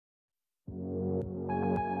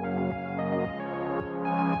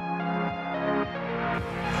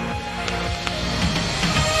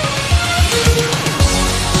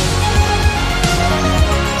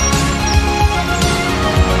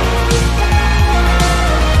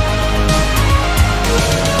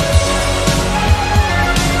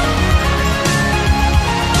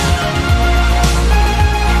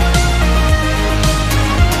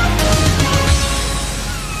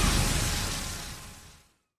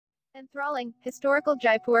Enthralling, historical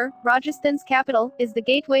Jaipur, Rajasthan's capital, is the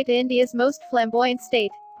gateway to India's most flamboyant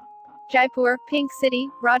state. Jaipur, Pink City,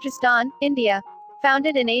 Rajasthan, India.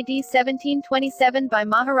 Founded in AD 1727 by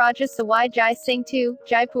Maharaja Sawai Jai Singh II,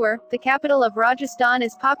 Jaipur, the capital of Rajasthan,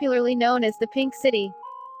 is popularly known as the Pink City.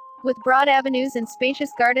 With broad avenues and spacious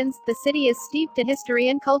gardens, the city is steeped in history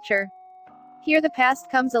and culture. Here the past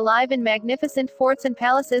comes alive in magnificent forts and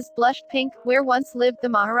palaces blushed pink, where once lived the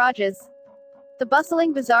Maharajas. The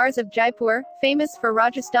bustling bazaars of Jaipur, famous for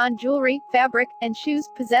Rajasthan jewelry, fabric, and shoes,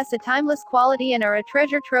 possess a timeless quality and are a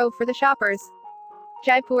treasure trove for the shoppers.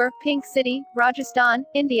 Jaipur, Pink City, Rajasthan,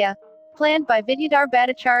 India. Planned by Vidyadhar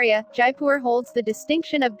Bhattacharya, Jaipur holds the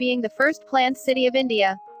distinction of being the first planned city of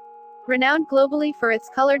India. Renowned globally for its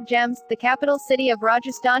colored gems, the capital city of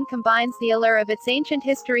Rajasthan combines the allure of its ancient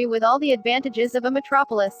history with all the advantages of a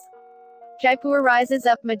metropolis. Jaipur rises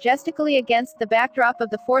up majestically against the backdrop of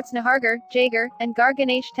the forts Nahargarh, Jaigarh, and Garh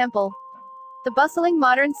Ganesh Temple. The bustling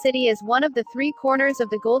modern city is one of the three corners of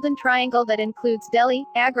the Golden Triangle that includes Delhi,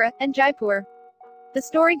 Agra, and Jaipur. The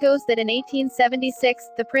story goes that in 1876,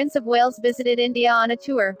 the Prince of Wales visited India on a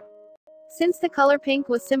tour. Since the color pink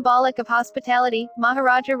was symbolic of hospitality,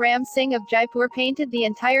 Maharaja Ram Singh of Jaipur painted the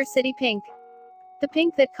entire city pink. The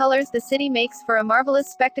pink that colors the city makes for a marvelous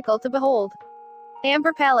spectacle to behold.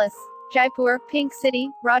 Amber Palace. Jaipur, Pink City,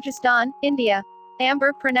 Rajasthan, India.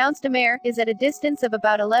 Amber, pronounced Amer, is at a distance of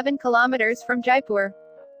about 11 kilometers from Jaipur.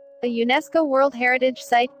 A UNESCO World Heritage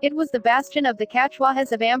Site, it was the bastion of the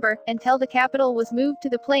Kachwahas of Amber, until the capital was moved to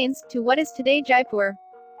the plains, to what is today Jaipur.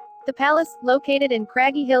 The palace, located in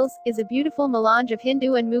craggy hills, is a beautiful melange of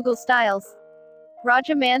Hindu and Mughal styles.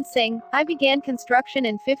 Raja Man Singh, I began construction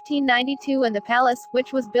in 1592 and the palace,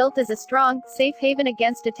 which was built as a strong, safe haven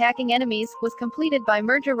against attacking enemies, was completed by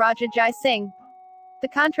Mirza Raja Jai Singh. The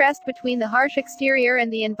contrast between the harsh exterior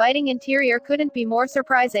and the inviting interior couldn't be more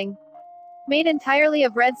surprising. Made entirely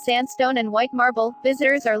of red sandstone and white marble,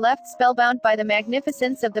 visitors are left spellbound by the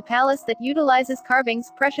magnificence of the palace that utilizes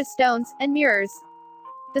carvings, precious stones, and mirrors.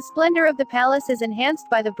 The splendor of the palace is enhanced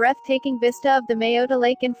by the breathtaking vista of the Mayota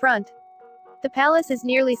Lake in front. The palace is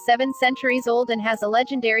nearly 7 centuries old and has a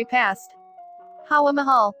legendary past. Hawa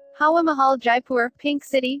Mahal. Hawa Mahal, Jaipur, Pink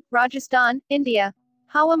City, Rajasthan, India.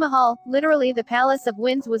 Hawa Mahal, literally the Palace of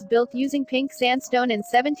Winds, was built using pink sandstone in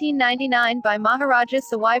 1799 by Maharaja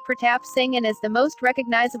Sawai Pratap Singh and is the most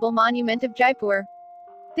recognizable monument of Jaipur.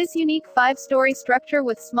 This unique 5-story structure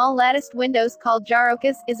with small latticed windows called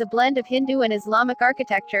jarokas is a blend of Hindu and Islamic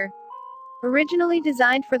architecture. Originally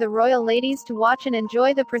designed for the royal ladies to watch and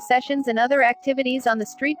enjoy the processions and other activities on the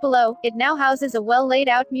street below, it now houses a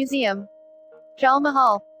well-laid-out museum. Jal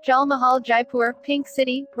Mahal. Jal Mahal, Jaipur, Pink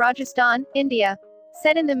City, Rajasthan, India.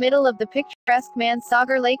 Set in the middle of the picturesque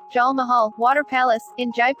Mansagar Lake, Jal Mahal, Water Palace,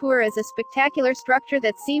 in Jaipur is a spectacular structure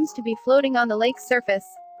that seems to be floating on the lake's surface.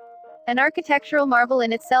 An architectural marvel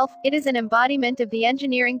in itself, it is an embodiment of the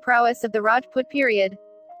engineering prowess of the Rajput period.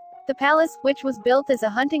 The palace, which was built as a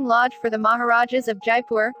hunting lodge for the Maharajas of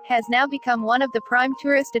Jaipur, has now become one of the prime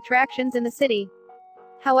tourist attractions in the city.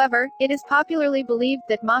 However, it is popularly believed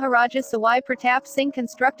that Maharaja Sawai Pratap Singh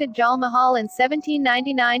constructed Jal Mahal in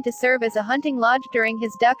 1799 to serve as a hunting lodge during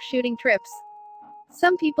his duck shooting trips.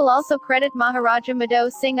 Some people also credit Maharaja Madho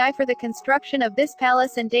Singh I for the construction of this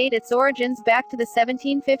palace and date its origins back to the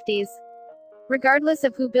 1750s. Regardless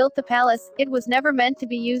of who built the palace, it was never meant to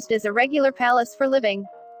be used as a regular palace for living.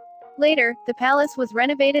 Later, the palace was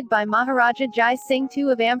renovated by Maharaja Jai Singh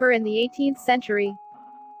II of Amber in the 18th century.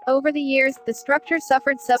 Over the years, the structure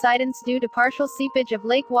suffered subsidence due to partial seepage of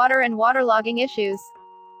lake water and waterlogging issues.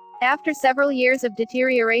 After several years of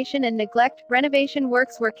deterioration and neglect, renovation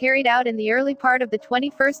works were carried out in the early part of the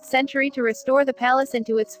 21st century to restore the palace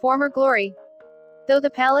into its former glory. Though the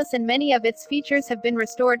palace and many of its features have been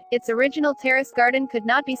restored, its original terrace garden could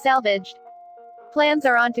not be salvaged. Plans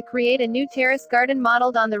are on to create a new terrace garden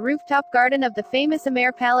modeled on the rooftop garden of the famous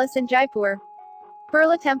Amer Palace in Jaipur.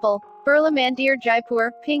 Birla Temple. Birla Mandir,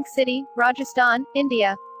 Jaipur, Pink City, Rajasthan,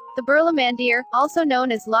 India. The Birla Mandir, also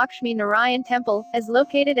known as Lakshmi Narayan Temple, is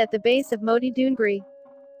located at the base of Moti Dungri.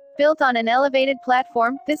 Built on an elevated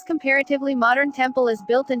platform, this comparatively modern temple is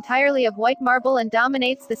built entirely of white marble and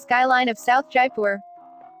dominates the skyline of South Jaipur.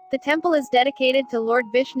 The temple is dedicated to Lord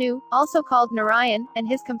Vishnu, also called Narayan, and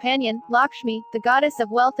his companion, Lakshmi, the goddess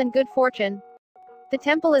of wealth and good fortune. The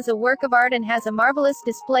temple is a work of art and has a marvelous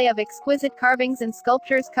display of exquisite carvings and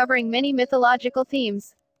sculptures covering many mythological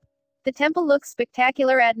themes. The temple looks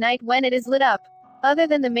spectacular at night when it is lit up. Other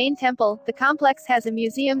than the main temple, the complex has a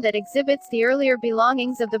museum that exhibits the earlier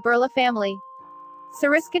belongings of the Birla family.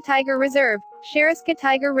 Sariska Tiger Reserve. Sariska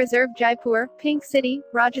Tiger Reserve, Jaipur, Pink City,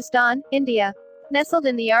 Rajasthan, India. Nestled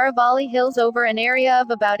in the Aravalli Hills over an area of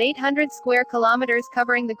about 800 square kilometers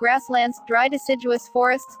covering the grasslands, dry deciduous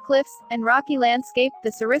forests, cliffs, and rocky landscape, the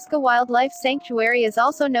Sariska Wildlife Sanctuary is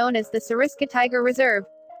also known as the Sariska Tiger Reserve.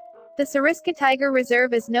 The Sariska Tiger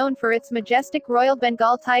Reserve is known for its majestic Royal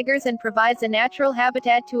Bengal tigers and provides a natural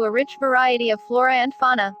habitat to a rich variety of flora and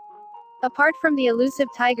fauna. Apart from the elusive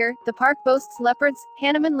tiger, the park boasts leopards,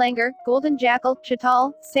 Hanuman langur, golden jackal,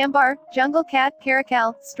 chital, sambar, jungle cat,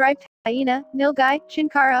 caracal, striped hyena, nilgai,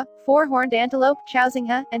 chinkara, four-horned antelope,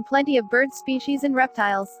 chousingha, and plenty of bird species and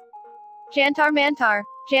reptiles. Jantar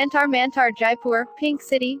Mantar Jaipur, Pink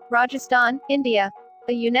City, Rajasthan, India.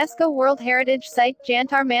 A UNESCO World Heritage Site,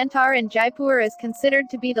 Jantar Mantar in Jaipur is considered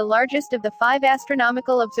to be the largest of the 5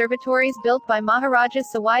 astronomical observatories built by Maharaja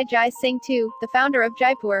Sawai Jai Singh II, the founder of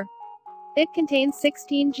Jaipur. It contains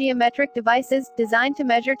 16 geometric devices, designed to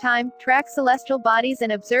measure time, track celestial bodies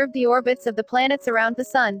and observe the orbits of the planets around the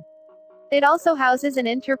Sun. It also houses an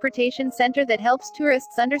interpretation center that helps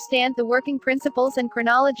tourists understand the working principles and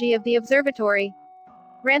chronology of the observatory.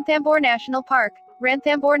 Ranthambore National Park,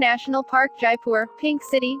 Jaipur, Pink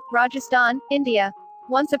City, Rajasthan, India.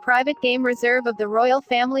 Once a private game reserve of the royal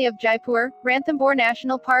family of Jaipur, Ranthambore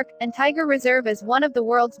National Park and Tiger Reserve is one of the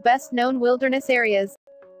world's best-known wilderness areas.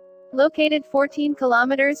 Located 14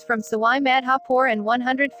 kilometers from Sawai Madhopur and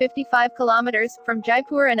 155 kilometers from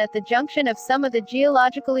Jaipur and at the junction of some of the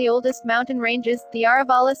geologically oldest mountain ranges, the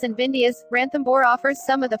Aravallis and Vindhyas, Ranthambore offers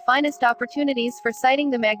some of the finest opportunities for sighting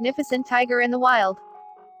the magnificent tiger in the wild.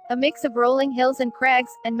 A mix of rolling hills and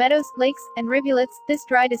crags, and meadows, lakes, and rivulets, this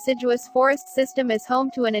dry deciduous forest system is home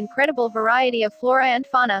to an incredible variety of flora and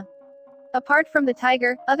fauna. Apart from the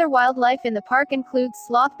tiger, other wildlife in the park includes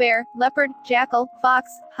sloth bear, leopard, jackal, fox,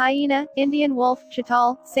 hyena, Indian wolf,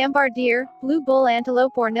 chital, sambar deer, blue bull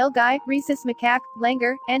antelope or nilgai, rhesus macaque,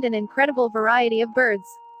 langur, and an incredible variety of birds.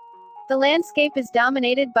 The landscape is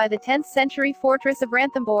dominated by the 10th-century fortress of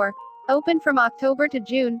Ranthambore. Open from October to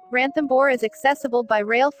June, Ranthambore is accessible by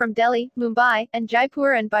rail from Delhi, Mumbai, and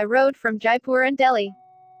Jaipur and by road from Jaipur and Delhi.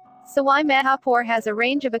 Sawai Madhopur has a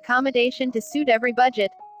range of accommodation to suit every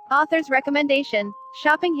budget. Author's recommendation.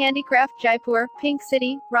 Shopping Handicraft Jaipur, Pink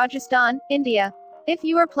City, Rajasthan, India. If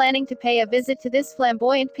you are planning to pay a visit to this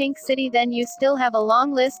flamboyant pink city, then you still have a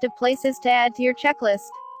long list of places to add to your checklist.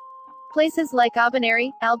 Places like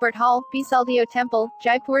Abaneri, Albert Hall, Bisaldio Temple,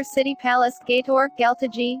 Jaipur City Palace, Gator,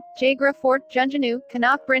 Galtaji, Jagra Fort, Junjanu,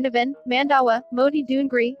 Kanak Brindavan, Mandawa, Moti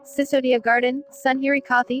Dungri, Sisodia Garden, Sunhiri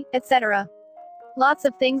Kathi, etc. Lots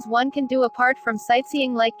of things one can do apart from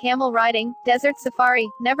sightseeing like camel riding, desert safari.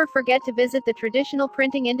 Never forget to visit the traditional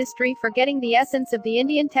printing industry for getting the essence of the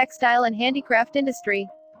Indian textile and handicraft industry.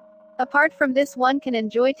 Apart from this, one can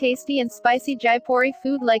enjoy tasty and spicy Jaipuri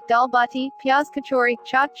food like dal bati, pyaz kachori,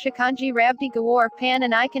 chaat, shikanji, rabdi gawar, pan,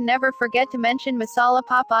 and I can never forget to mention masala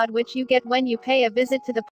papad, which you get when you pay a visit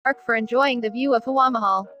to the park for enjoying the view of Hawa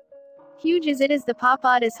Mahal. Huge as it is, the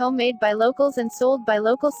papad is homemade by locals and sold by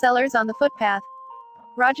local sellers on the footpath.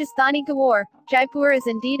 Rajasthani Gawar. Jaipur is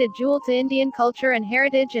indeed a jewel to Indian culture and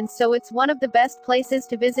heritage, and so it's one of the best places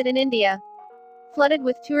to visit in India. Flooded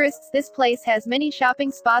with tourists, this place has many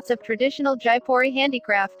shopping spots of traditional Jaipuri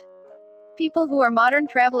handicraft. People who are modern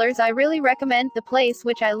travelers, I really recommend the place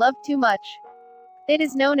which I love too much. It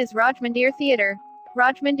is known as Rajmandir Theatre.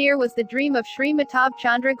 Rajmandir was the dream of Sri Matab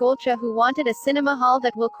Chandra Golcha, who wanted a cinema hall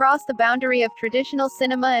that will cross the boundary of traditional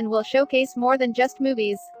cinema and will showcase more than just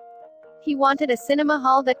movies. He wanted a cinema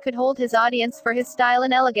hall that could hold his audience for his style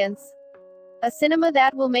and elegance. A cinema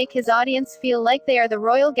that will make his audience feel like they are the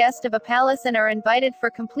royal guest of a palace and are invited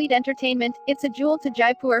for complete entertainment. It's a jewel to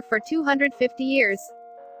Jaipur for 250 years.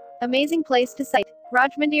 Amazing place to sight.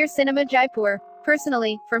 Rajmandir Cinema Jaipur.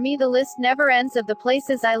 Personally, for me the list never ends of the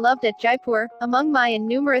places I loved at Jaipur. Among my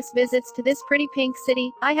numerous visits to this pretty pink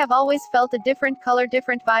city, I have always felt a different color,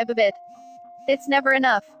 different vibe of it. It's never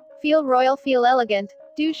enough. Feel royal, feel elegant.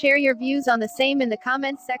 Do share your views on the same in the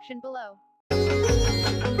comments section below.